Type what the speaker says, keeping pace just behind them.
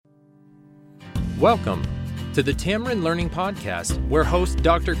Welcome to the Tamarind Learning Podcast, where host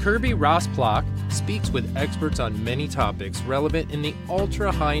Dr. Kirby Rosplock speaks with experts on many topics relevant in the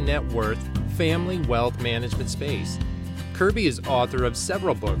ultra-high net worth family wealth management space. Kirby is author of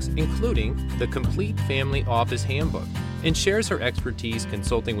several books, including The Complete Family Office Handbook, and shares her expertise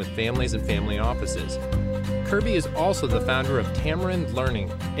consulting with families and family offices. Kirby is also the founder of Tamarind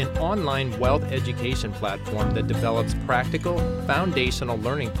Learning, an online wealth education platform that develops practical, foundational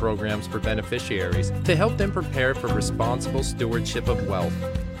learning programs for beneficiaries to help them prepare for responsible stewardship of wealth.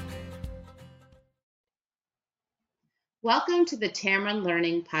 Welcome to the Tamarind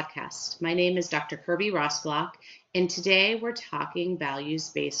Learning Podcast. My name is Dr. Kirby Rosplock, and today we're talking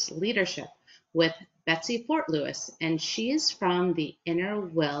values-based leadership with Betsey Fortlouis, and she is from the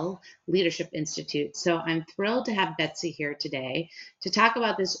Innerwill Leadership Institute. So I'm thrilled to have Betsey here today to talk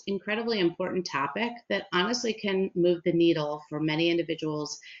about this incredibly important topic that honestly can move the needle for many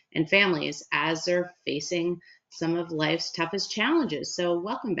individuals and families as they're facing some of life's toughest challenges. So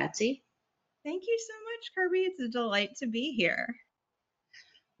welcome, Betsey. Thank you so much, Kirby. It's a delight to be here.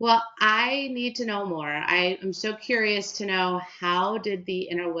 Well, I need to know more. I am so curious to know, how did the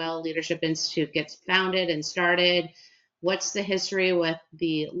Innerwill Leadership Institute get founded and started? What's the history with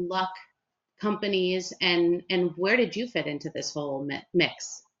the luck companies, and where did you fit into this whole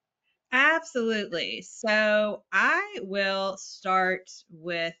mix? Absolutely. So I will start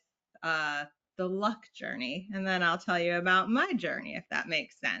with the luck journey, and then I'll tell you about my journey, if that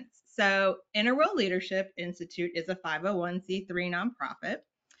makes sense. So Innerwill Leadership Institute is a 501c3 nonprofit.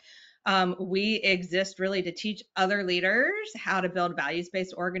 We exist really to teach other leaders how to build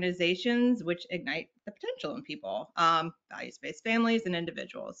values-based organizations, which ignite the potential in people, values-based families and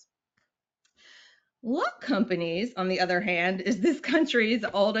individuals. Luck Companies, on the other hand, is this country's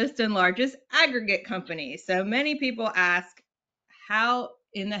oldest and largest aggregate company. So many people ask, how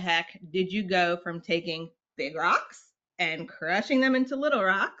in the heck did you go from taking big rocks and crushing them into little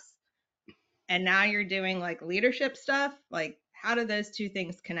rocks, and now you're doing like leadership stuff? Like, how do those two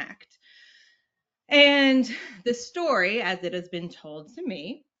things connect? And the story, as it has been told to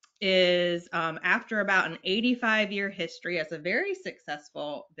me, is after about an 85-year history as a very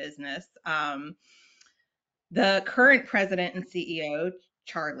successful business, the current president and CEO,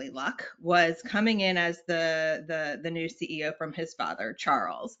 Charlie Luck, was coming in as the new CEO from his father,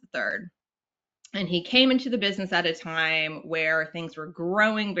 Charles III. And he came into the business at a time where things were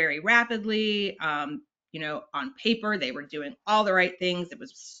growing very rapidly. On paper, they were doing all the right things. It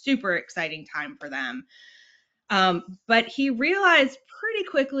was a super exciting time for them. But he realized pretty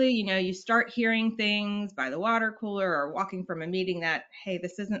quickly, you start hearing things by the water cooler or walking from a meeting that, hey,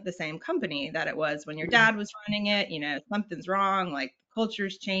 this isn't the same company that it was when your dad was running it. Something's wrong. Like,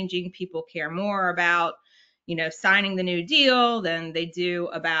 culture's changing. People care more about, signing the new deal than they do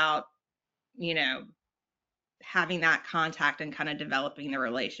about, having that contact and kind of developing the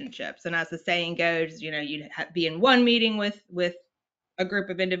relationships. And as the saying goes, you'd be in one meeting with a group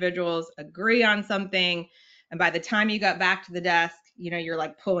of individuals, agree on something, and by the time you got back to the desk, you're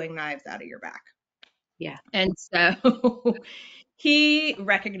like pulling knives out of your back. Yeah. And so he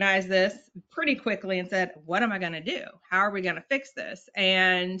recognized this pretty quickly and said, what am I going to do? How are we going to fix this?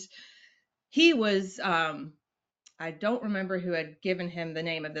 And he was, I don't remember who had given him the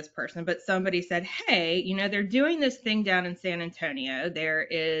name of this person, but somebody said, hey, they're doing this thing down in San Antonio. There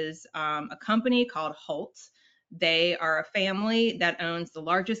is a company called Holt. They are a family that owns the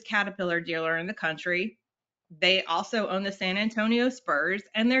largest Caterpillar dealer in the country. They also own the San Antonio Spurs,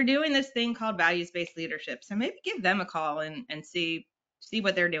 and they're doing this thing called values-based leadership. So maybe give them a call and see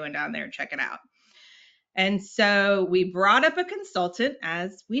what they're doing down there and check it out. And so we brought up a consultant,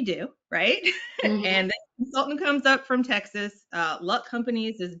 as we do, right? Mm-hmm. And the consultant comes up from Texas. Luck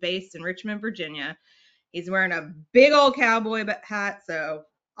Companies is based in Richmond, Virginia. He's wearing a big old cowboy hat, so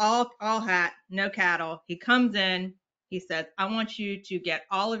all hat, no cattle. He comes in. He says, I want you to get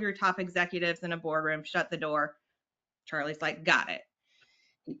all of your top executives in a boardroom, shut the door. Charlie's like, got it.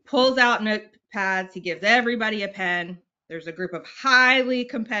 He pulls out notepads. He gives everybody a pen. There's a group of highly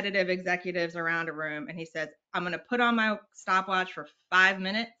competitive executives around a room, and he says, I'm going to put on my stopwatch for 5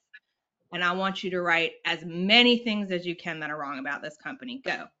 minutes, and I want you to write as many things as you can that are wrong about this company.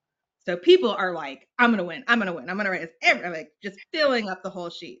 Go. So people are like, I'm going to win. I'm going to win. I'm going to write like just filling up the whole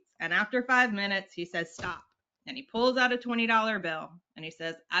sheets. And after 5 minutes, he says, stop. And he pulls out a $20 bill, and he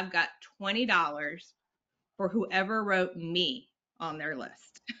says, I've got $20 for whoever wrote me on their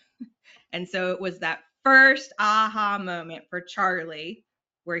list. And so it was that first aha moment for Charlie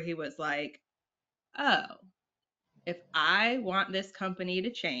where he was like, oh, if I want this company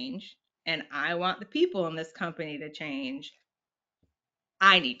to change and I want the people in this company to change,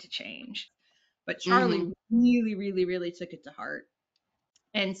 I need to change. but Charlie really, really, really took it to heart.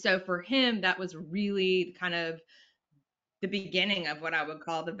 And so for him, that was really kind of the beginning of what I would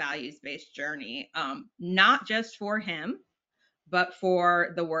call the values-based journey, not just for him, but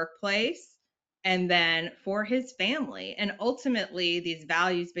for the workplace and then for his family. And ultimately, these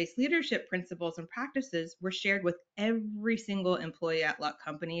values-based leadership principles and practices were shared with every single employee at Luck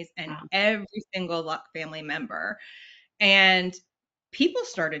Companies and every single Luck family member. And people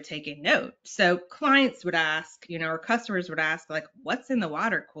started taking note. So clients would ask, or customers would ask, like, what's in the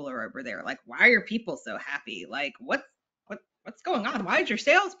water cooler over there? Like, why are people so happy? Like, what's going on? Why is your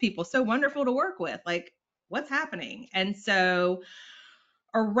salespeople so wonderful to work with? Like, what's happening? And so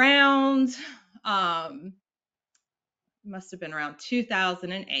around, must have been around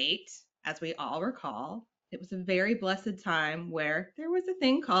 2008, as we all recall, it was a very blessed time where there was a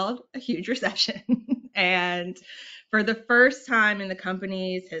thing called a huge recession. And for the first time in the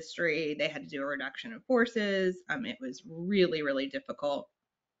company's history, they had to do a reduction in forces. It was really, really difficult.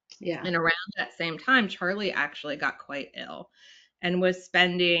 Yeah. And around that same time, Charlie actually got quite ill and was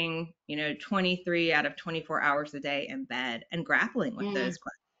spending, 23 out of 24 hours a day in bed and grappling with those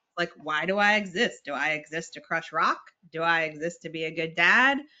questions. Like, why do I exist? Do I exist to crush rock? Do I exist to be a good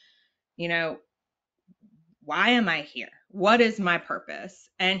dad? Why am I here? What is my purpose?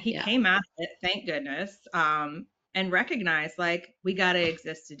 And he came out of it, thank goodness, and recognized, like, we got to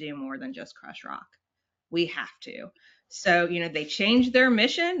exist to do more than just crush rock. We have to. So, they changed their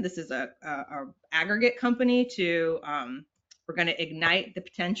mission. This is a aggregate company to, we're going to ignite the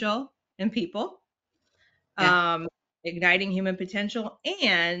potential in people, igniting human potential,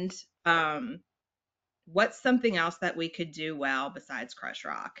 and what's something else that we could do well besides crush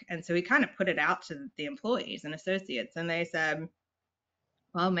rock? And so he kind of put it out to the employees and associates, and they said,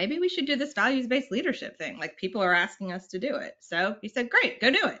 well, maybe we should do this values-based leadership thing. Like, people are asking us to do it. So he said, great, go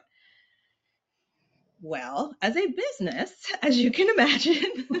do it. Well, as a business, as you can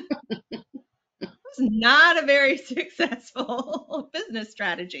imagine, it was not a very successful business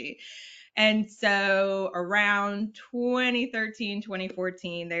strategy. And so around 2013,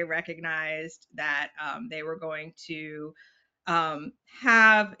 2014, they recognized that they were going to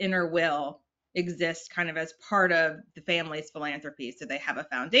have Innerwill exist kind of as part of the family's philanthropy. So they have a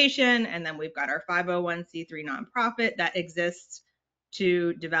foundation, and then we've got our 501c3 nonprofit that exists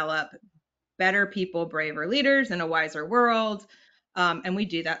to develop better people, braver leaders in a wiser world. And we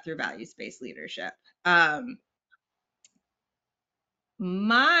do that through values-based leadership.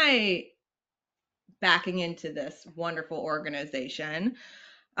 My backing into this wonderful organization,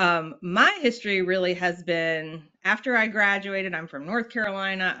 my history really has been, after I graduated, I'm from North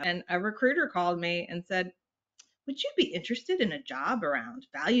Carolina, and a recruiter called me and said, would you be interested in a job around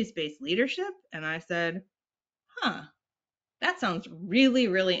values-based leadership? And I said, that sounds really,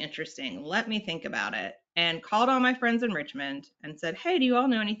 really interesting. Let me think about it. And called all my friends in Richmond and said, hey, do you all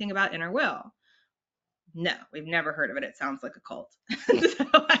know anything about Innerwill? No, we've never heard of it. It sounds like a cult. So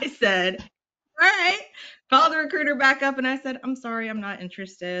I said, all right, called the recruiter back up and I said, I'm sorry, I'm not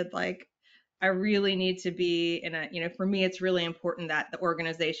interested. Like, I really need to be in a, for me, it's really important that the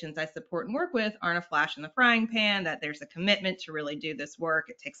organizations I support and work with aren't a flash in the frying pan, that there's a commitment to really do this work.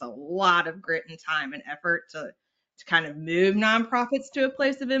 It takes a lot of grit and time and effort to kind of move nonprofits to a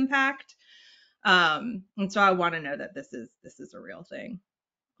place of impact. And so I want to know that this is a real thing.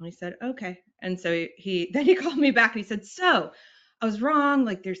 And he said, okay. And so he called me back and he said, so I was wrong.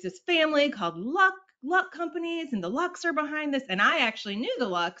 Like, there's this family called Luck Companies, and the Lucks are behind this. And I actually knew the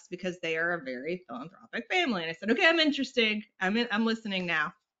Lucks because they are a very philanthropic family. And I said, okay, I'm interested. I'm listening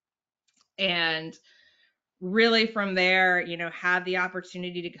now. And really from there, had the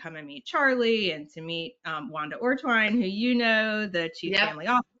opportunity to come and meet Charlie and to meet Wanda Ortwine, who the chief family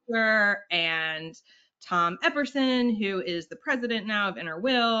officer, and Tom Epperson, who is the president now of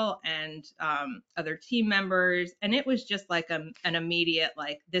Innerwill, and other team members. And it was just like an immediate,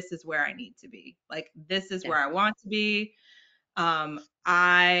 like, this is where I need to be. Like, this is where I want to be.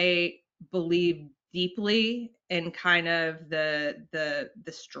 I believe deeply in kind of the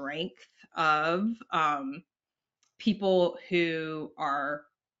strength of people who are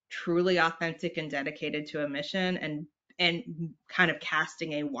truly authentic and dedicated to a mission, and kind of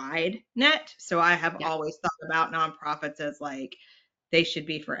casting a wide net. So I have always thought about nonprofits as like, they should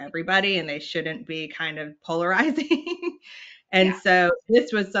be for everybody and they shouldn't be kind of polarizing. And so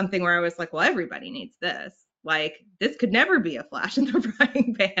this was something where I was like, well, everybody needs this. Like, this could never be a flash in the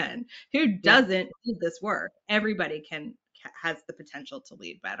frying pan. Who doesn't need this work? Everybody has the potential to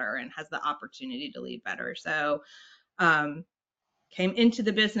lead better and has the opportunity to lead better. So came into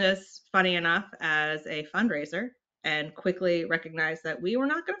the business, funny enough, as a fundraiser, and quickly recognized that we were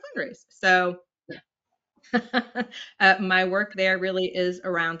not going to fundraise. So My work there really is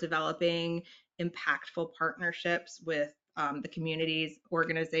around developing impactful partnerships with the communities,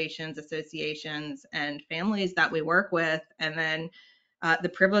 organizations, associations, and families that we work with. And then the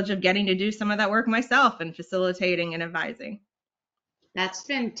privilege of getting to do some of that work myself and facilitating and advising. That's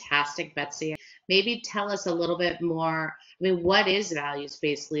fantastic, Betsey. Maybe tell us a little bit more. I mean, what is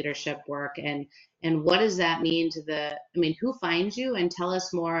values-based leadership work, and what does that mean to who finds you? And tell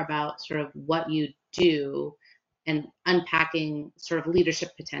us more about sort of what you do and unpacking sort of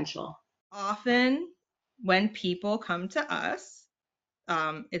leadership potential. Often when people come to us,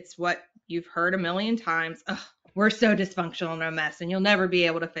 it's what you've heard a million times. Oh, we're so dysfunctional and a mess, and you'll never be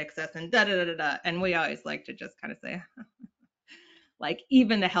able to fix us, and da da da da. And we always like to just kind of say, like,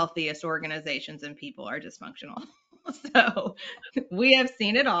 even the healthiest organizations and people are dysfunctional. So we have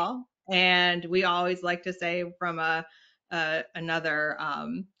seen it all, and we always like to say from another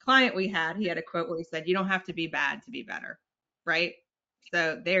client we had, he had a quote where he said, "You don't have to be bad to be better," right?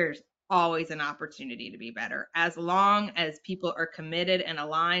 So there's always an opportunity to be better as long as people are committed and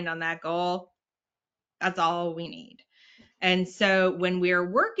aligned on that goal. That's all we need. And so when we're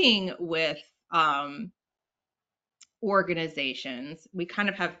working with organizations, we kind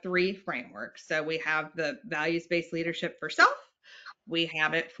of have three frameworks. So we have the values-based leadership for self, we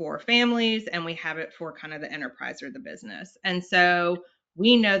have it for families, and we have it for kind of the enterprise or the business. And so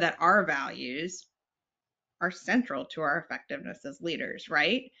we know that our values are central to our effectiveness as leaders,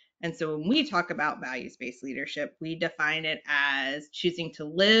 right? And so when we talk about values-based leadership, we define it as choosing to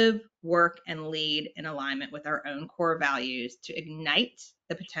live, work, and lead in alignment with our own core values to ignite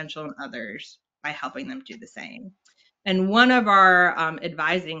the potential in others by helping them do the same. And one of our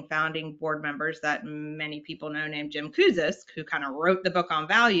advising founding board members that many people know, named Jim Kouzis, who kind of wrote the book on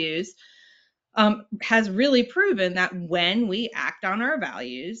values, has really proven that when we act on our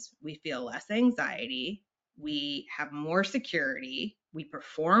values, we feel less anxiety, we have more security, we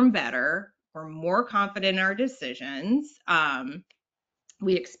perform better, we're more confident in our decisions,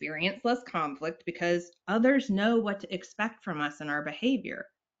 we experience less conflict because others know what to expect from us in our behavior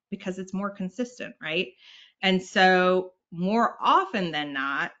because it's more consistent, right? And so more often than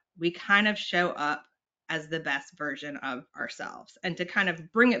not, we kind of show up as the best version of ourselves. And to kind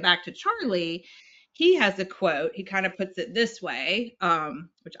of bring it back to Charlie, he has a quote. He kind of puts it this way,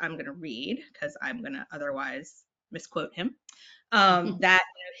 which I'm going to read because I'm going to otherwise misquote him. That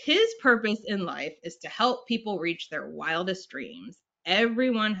his purpose in life is to help people reach their wildest dreams.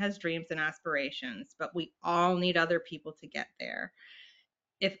 Everyone has dreams and aspirations, but we all need other people to get there.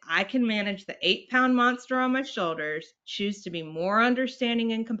 If I can manage the 8-pound monster on my shoulders, choose to be more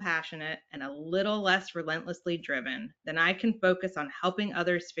understanding and compassionate, and a little less relentlessly driven, then I can focus on helping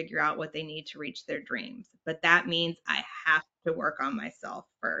others figure out what they need to reach their dreams. But that means I have to work on myself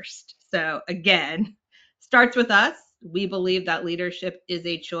first. So again, starts with us. We believe that leadership is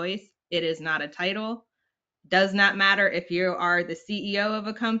a choice. It is not a title. Does not matter if you are the CEO of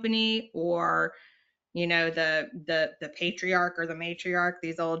a company or the patriarch or the matriarch,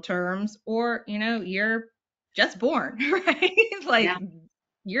 these old terms, or you're just born, right? Like, Yeah.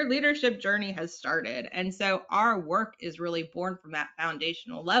 your leadership journey has started. And so our work is really born from that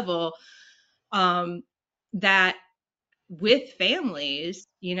foundational level, that with families,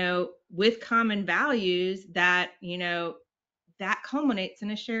 with common values, that that culminates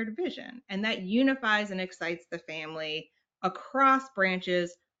in a shared vision, and that unifies and excites the family across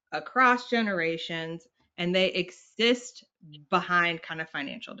branches, across generations, and they exist behind kind of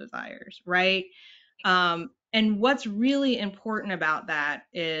financial desires, right? And what's really important about that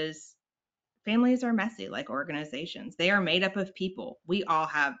is families are messy like organizations. They are made up of people. We all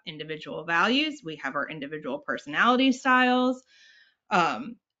have individual values, we have our individual personality styles,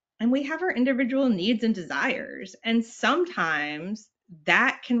 and we have our individual needs and desires. And sometimes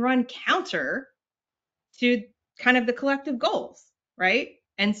that can run counter to kind of the collective goals, right?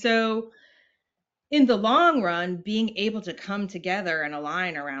 And so in the long run, being able to come together and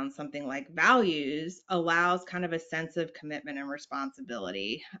align around something like values allows kind of a sense of commitment and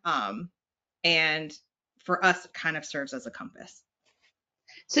responsibility. And for us, it kind of serves as a compass.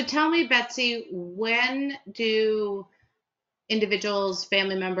 So tell me, Betsey, when do individuals,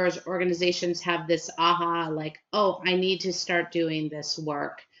 family members, organizations have this aha, like, oh, I need to start doing this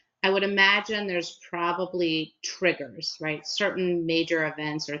work? I would imagine there's probably triggers, right? Certain major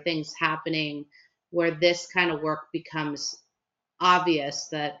events or things happening where this kind of work becomes obvious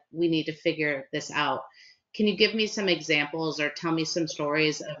that we need to figure this out. Can you give me some examples or tell me some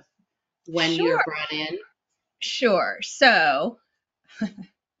stories of when you were brought in? Sure. So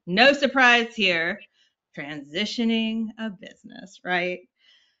no surprise here, transitioning a business, right?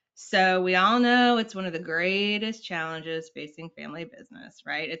 So we all know it's one of the greatest challenges facing family business,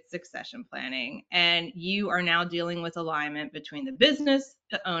 right? It's succession planning. And you are now dealing with alignment between the business,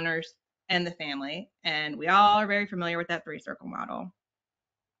 the owners, and the family. And we all are very familiar with that 3-circle model.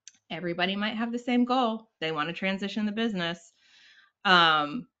 Everybody might have the same goal. They want to transition the business.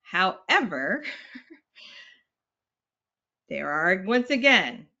 However, there are, once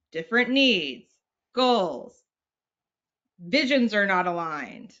again, different needs, goals, visions are not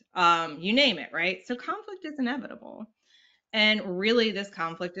aligned, you name it, right? So conflict is inevitable. And really, this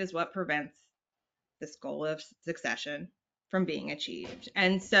conflict is what prevents this goal of succession from being achieved.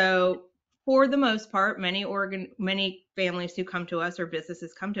 And so, for the most part, many families who come to us or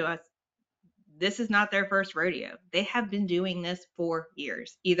businesses come to us, this is not their first rodeo. They have been doing this for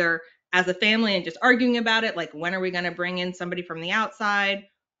years, either as a family and just arguing about it, like when are we going to bring in somebody from the outside,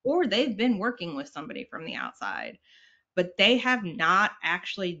 or they've been working with somebody from the outside, but they have not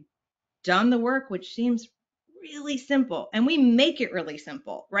actually done the work, which seems really simple. And we make it really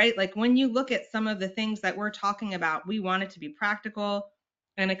simple, right? Like when you look at some of the things that we're talking about, we want it to be practical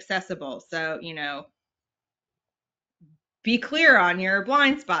and accessible. So, be clear on your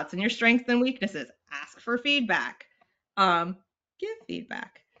blind spots and your strengths and weaknesses. Ask for feedback. Give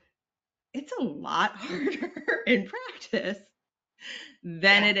feedback. It's a lot harder in practice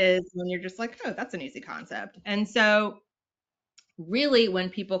than it is when you're just like, oh, that's an easy concept. And so really when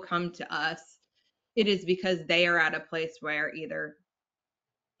people come to us, it is because they are at a place where either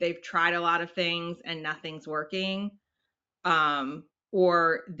they've tried a lot of things and nothing's working,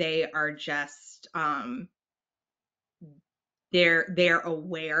 or they are just they're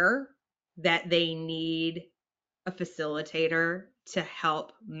aware that they need a facilitator to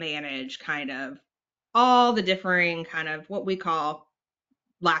help manage kind of all the differing kind of what we call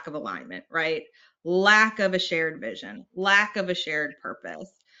lack of alignment, right? Lack of a shared vision, lack of a shared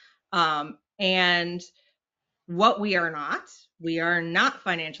purpose. And what we are not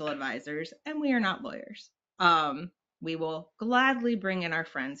financial advisors and we are not lawyers. We will gladly bring in our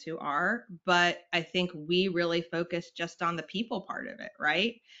friends who are, but I think we really focus just on the people part of it,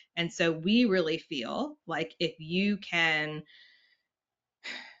 right? And so we really feel like if you can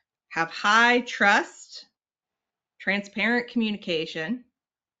have high trust, transparent communication,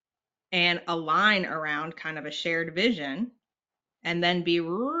 and align around kind of a shared vision, and then be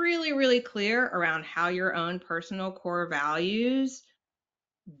really, really clear around how your own personal core values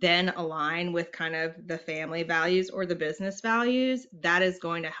then align with kind of the family values or the business values, that is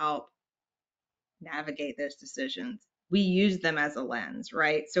going to help navigate those decisions. We use them as a lens,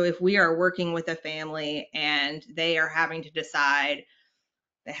 right? So if we are working with a family and they are having to decide,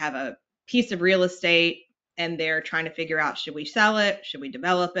 they have a piece of real estate and they're trying to figure out, should we sell it? Should we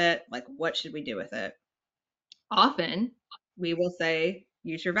develop it? Like, what should we do with it? Often we will say,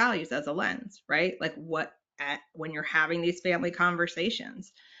 use your values as a lens, right? Like when you're having these family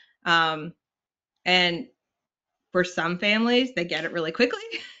conversations. And for some families, they get it really quickly.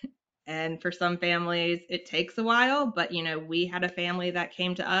 And for some families, it takes a while. But, we had a family that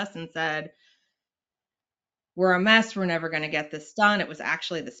came to us and said, we're a mess. We're never going to get this done. It was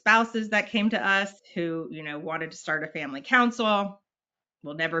actually the spouses that came to us who, wanted to start a family council.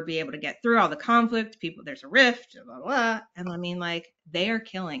 We'll never be able to get through all the conflict. There's a rift, blah, blah, blah. And I mean, like, they are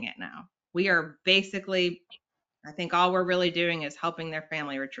killing it now. We are basically, I think all we're really doing is helping their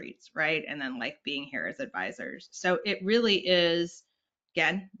family retreats, right? And then like being here as advisors. So it really is,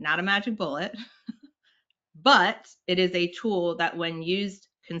 again, not a magic bullet, but it is a tool that when used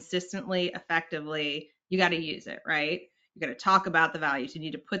consistently, effectively, you got to use it, right? You got to talk about the values. You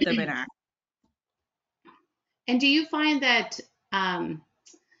need to put them in action. And do you find that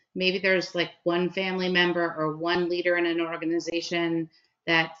maybe there's like one family member or one leader in an organization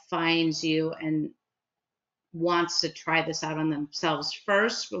that finds you and wants to try this out on themselves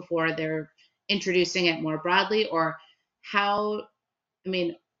first before they're introducing it more broadly? Or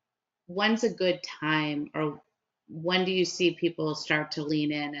when's a good time, or when do you see people start to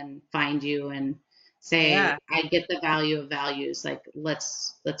lean in and find you and say, I get the value of values, like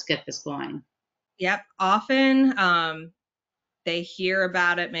let's get this going? Yep. Often they hear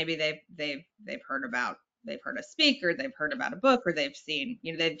about it. Maybe they've heard a speaker, they've heard about a book, or they've seen,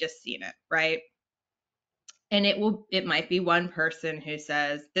 they've just seen it, right? And it might be one person who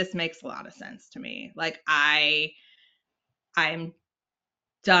says, this makes a lot of sense to me. Like I'm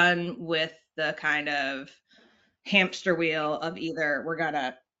done with the kind of hamster wheel of either we're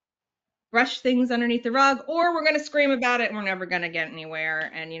gonna brush things underneath the rug or we're gonna scream about it and we're never gonna get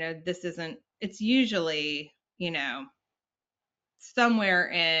anywhere. And it's usually, somewhere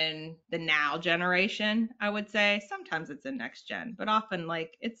in the now generation, I would say. Sometimes it's in next gen, but often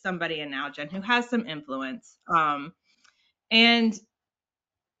like it's somebody in now gen who has some influence. And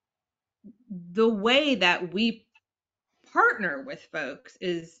the way that we partner with folks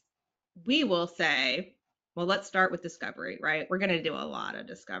is we will say, well, let's start with discovery, right? We're going to do a lot of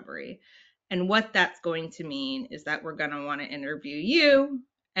discovery. And what that's going to mean is that we're going to want to interview you,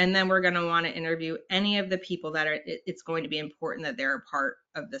 and then we're going to want to interview any of the people that it's going to be important that they're a part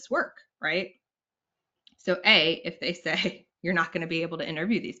of this work, right? So if they say you're not going to be able to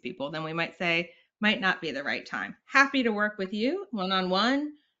interview these people, then we might say, might not be the right time. Happy to work with you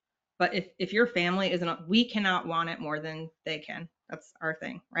one-on-one, but if your family isn't, we cannot want it more than they can. That's our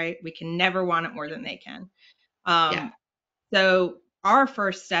thing, right? We can never want it more than they can. So our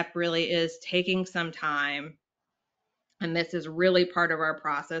first step really is taking some time, and this is really part of our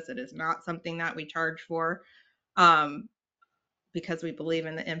process. It is not something that we charge for, because we believe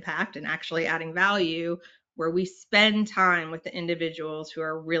in the impact and actually adding value, where we spend time with the individuals who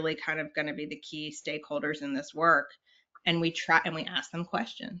are really kind of going to be the key stakeholders in this work. And we try and we ask them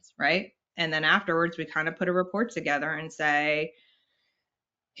questions, right? And then afterwards, we kind of put a report together and say,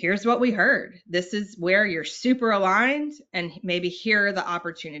 here's what we heard. This is where you're super aligned, and maybe here are the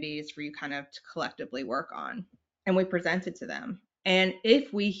opportunities for you kind of to collectively work on. And we present it to them. And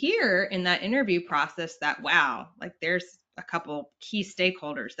if we hear in that interview process that, wow, like there's a couple key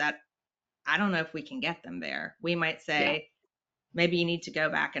stakeholders that I don't know if we can get them there, we might say, maybe you need to go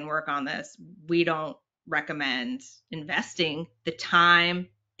back and work on this. We don't recommend investing the time,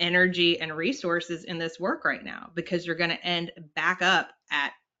 energy, and resources in this work right now, because you're going to end back up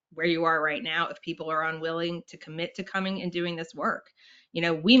at where you are right now if people are unwilling to commit to coming and doing this work. You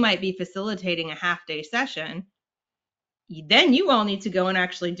know, we might be facilitating a half-day session. Then you all need to go and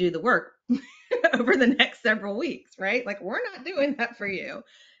actually do the work over the next several weeks, right? Like, we're not doing that for you.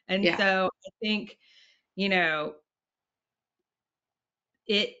 And so I think, you know,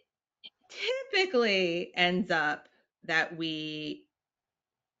 it typically ends up that we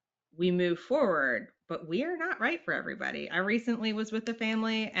move forward, but we are not right for everybody. I recently was with a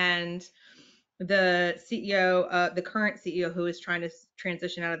family, and the CEO, the current CEO who is trying to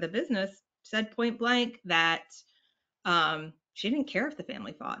transition out of the business, said point blank that she didn't care if the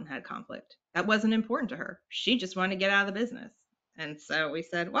family fought and had conflict. That wasn't important to her. She just wanted to get out of the business. And so we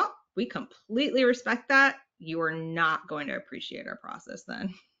said, well, we completely respect that. You are not going to appreciate our process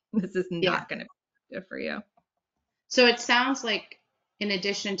then. This is not going to be good for you. So it sounds like, in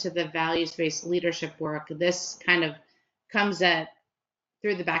addition to the values-based leadership work, this kind of comes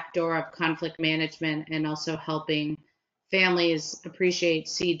through the back door of conflict management, and also helping families appreciate,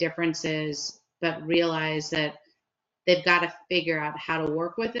 see differences, but realize that they've got to figure out how to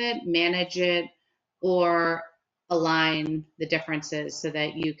work with it, manage it, or align the differences so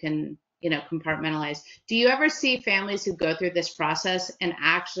that you can, compartmentalize. Do you ever see families who go through this process and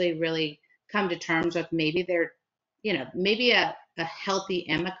actually really come to terms with maybe they're, maybe a healthy,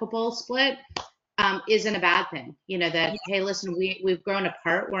 amicable split isn't a bad thing? That, hey, listen, we've grown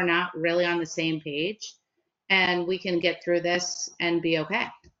apart. We're not really on the same page, and we can get through this and be okay.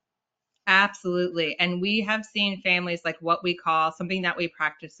 Absolutely. And we have seen families, like what we call, something that we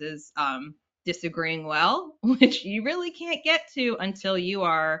practice is disagreeing well, which you really can't get to until you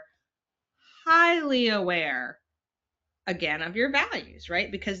are highly aware, again, of your values,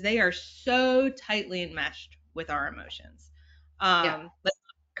 right? Because they are so tightly enmeshed with our emotions. Like,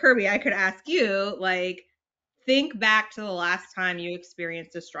 Kirby, I could ask you, like, think back to the last time you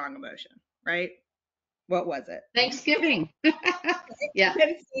experienced a strong emotion, right? What was it? Thanksgiving. Yeah.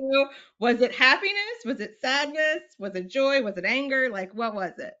 So, was it happiness? Was it sadness? Was it joy? Was it anger? Like, what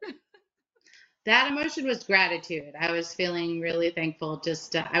was it? That emotion was gratitude. I was feeling really thankful.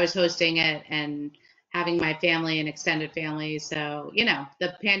 Just I was hosting it and having my family and extended family. So,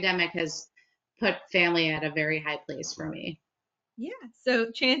 the pandemic has put family at a very high place for me. Yeah.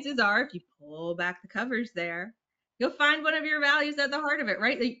 So chances are, if you pull back the covers there, you'll find one of your values at the heart of it,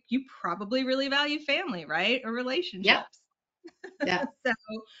 right? Like, you probably really value family, right? Or relationships. Yeah. So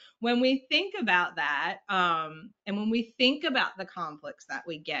when we think about that, and when we think about the conflicts that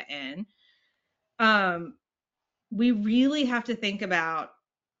we get in, we really have to think about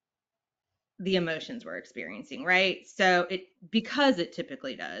the emotions we're experiencing, right? So because it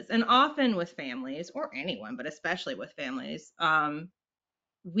typically does, and often with families, or anyone, but especially with families,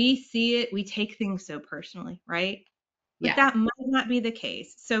 we see it, we take things so personally, right? But that might not be the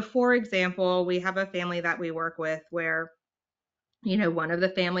case. So for example, we have a family that we work with where, one of the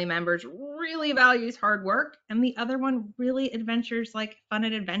family members really values hard work, and the other one really adventures, like fun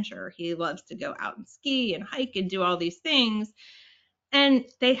and adventure. He loves to go out and ski and hike and do all these things. And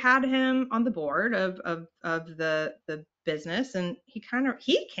they had him on the board of the business, and he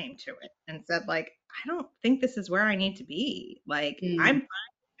came to it and said, like, I don't think this is where I need to be. Like, I'm fine to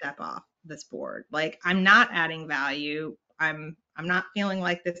step off this board. Like, I'm not adding value. I'm not feeling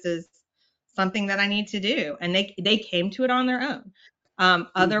like this is something that I need to do. And they came to it on their own.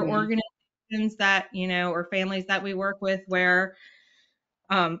 Other organizations that, or families that we work with where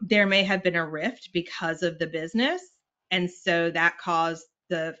there may have been a rift because of the business. And so that caused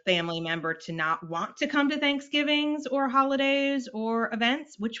the family member to not want to come to Thanksgivings or holidays or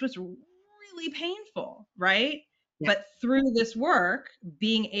events, which was really painful, right? Yeah. But through this work,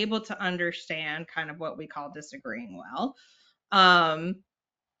 being able to understand kind of what we call disagreeing well,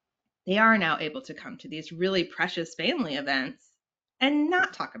 they are now able to come to these really precious family events and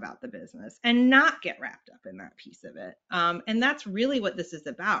not talk about the business and not get wrapped up in that piece of it. And that's really what this is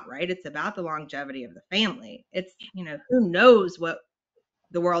about, right? It's about the longevity of the family. It's, who knows what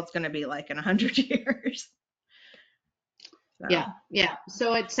the world's going to be like in 100 years. So. Yeah.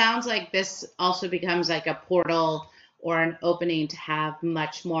 So it sounds like this also becomes like a portal or an opening to have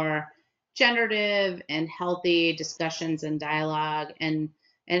much more generative and healthy discussions and dialogue. And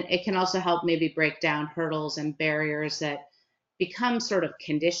it can also help maybe break down hurdles and barriers that become sort of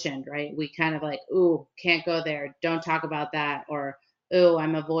conditioned, right? We kind of like, ooh, can't go there. Don't talk about that. Or, ooh,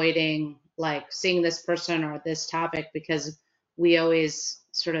 I'm avoiding like seeing this person or this topic because we always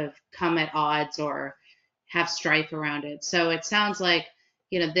sort of come at odds or have strife around it. So it sounds like,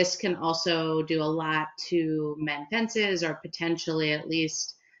 this can also do a lot to mend fences or potentially at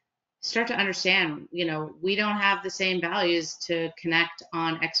least start to understand, we don't have the same values to connect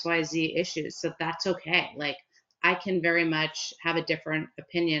on XYZ issues. So that's okay. Like, I can very much have a different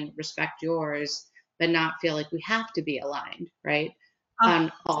opinion, respect yours, but not feel like we have to be aligned, right?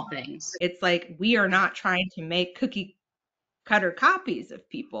 On all things. It's like we are not trying to make cookie cutter copies of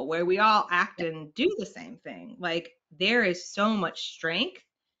people where we all act and do the same thing. Like, there is so much strength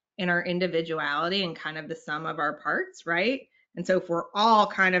in our individuality and kind of the sum of our parts, right? And so if we're all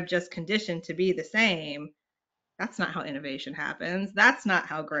kind of just conditioned to be the same, that's not how innovation happens. That's not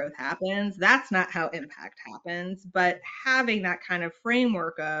how growth happens. That's not how impact happens. But having that kind of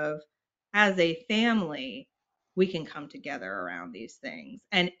framework of, as a family, we can come together around these things.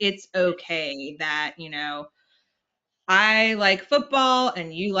 And it's okay that, I like football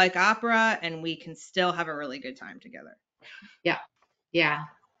and you like opera, and we can still have a really good time together. Yeah.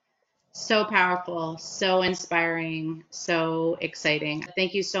 So powerful, so inspiring, so exciting.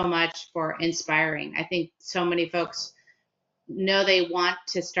 Thank you so much for inspiring. I think so many folks know they want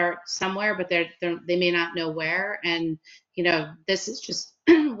to start somewhere, but they may not know where. And, this is just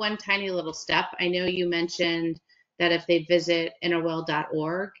one tiny little step. I know you mentioned that if they visit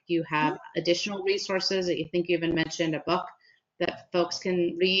innerwill.org, you have additional resources that you think you even mentioned a book that folks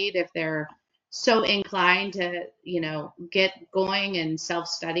can read if they're so inclined to, get going and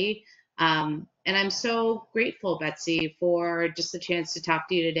self-study. And I'm so grateful, Betsey, for just the chance to talk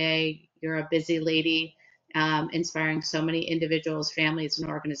to you today. You're a busy lady, inspiring so many individuals, families,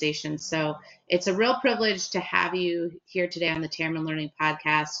 and organizations. So it's a real privilege to have you here today on the Tamron Learning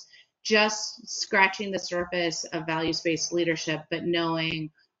Podcast, just scratching the surface of values-based leadership, but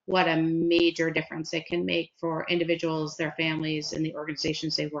knowing what a major difference it can make for individuals, their families, and the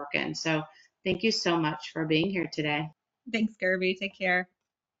organizations they work in. So thank you so much for being here today. Thanks, Kirby. Take care.